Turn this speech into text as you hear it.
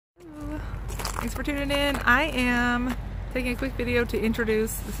Thanks for tuning in. I am taking a quick video to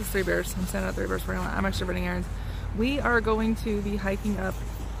introduce, this is Three Bears. I'm standing at Three Bears parking lot. I'm actually running errands. We are going to be hiking up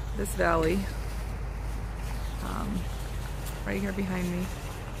this valley right here behind me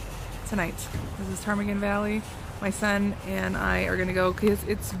tonight. This is Ptarmigan Valley. My son and I are gonna go because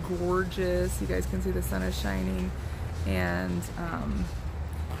it's gorgeous. You guys can see the sun is shining, and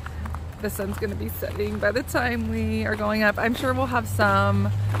the sun's gonna be setting by the time we are going up. I'm sure we'll have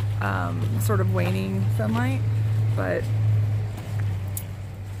some sort of waning sunlight, but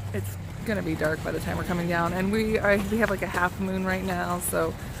it's gonna be dark by the time we're coming down. And we have like a half moon right now,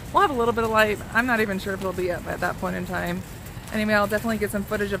 so we'll have a little bit of light. I'm not even sure if it'll be up at that point in time. Anyway, I'll definitely get some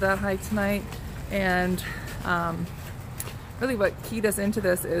footage of that hike tonight. And really what keyed us into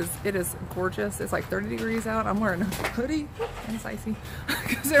this is it is gorgeous. It's like 30 degrees out. I'm wearing a hoodie and it's icy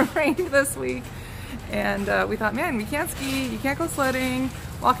because it rained this week. And we thought, man, we can't ski, you can't go sledding,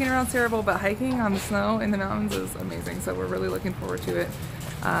 walking around's terrible, but hiking on the snow in the mountains is amazing. So we're really looking forward to it.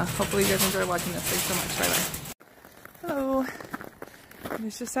 Hopefully you guys enjoy watching this. Thanks so much. Bye-bye. Hello.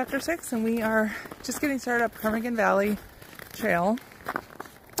 It's just after 6 and we are just getting started up Ptarmigan Valley Trail.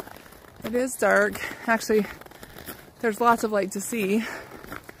 It is dark. Actually, there's lots of light to see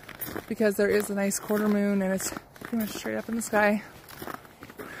because there is a nice quarter moon and it's pretty much straight up in the sky.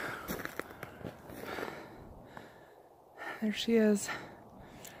 There she is.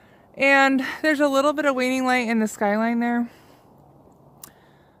 And there's a little bit of waning light in the skyline there.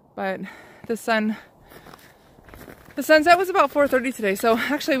 But the sunset was about 4:30 today. So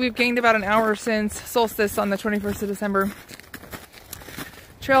actually we've gained about an hour since solstice on the 21st of December.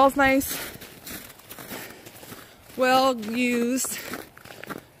 Trail's nice, well used.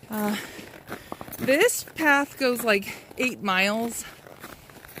 This path goes like 8 miles.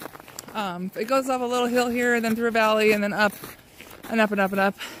 It goes up a little hill here and then through a valley and then up and up and up and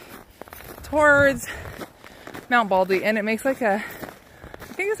up towards Mount Baldy, and it makes like I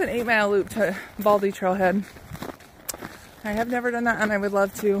think it's an 8-mile loop to Baldy Trailhead. I have never done that and I would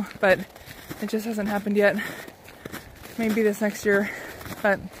love to, but it just hasn't happened yet. Maybe this next year.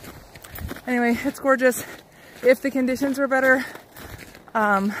 But anyway, it's gorgeous. If the conditions were better,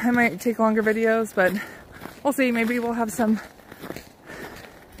 I might take longer videos, but we'll see. Maybe we'll have some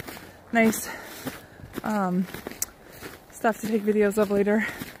nice stuff to take videos of later,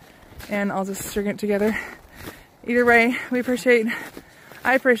 and I'll just string it together. Either way,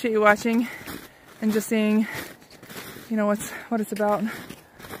 I appreciate you watching and just seeing, you know, what it's about.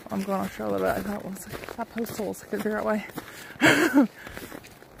 I'm going off trail a little bit. I thought it was like that post holes. I couldn't figure out why.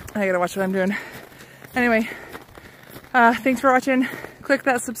 I gotta watch what I'm doing. Anyway, thanks for watching. Click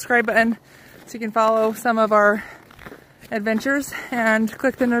that subscribe button so you can follow some of our adventures, and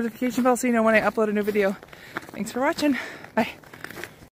click the notification bell so you know when I upload a new video. Thanks for watching.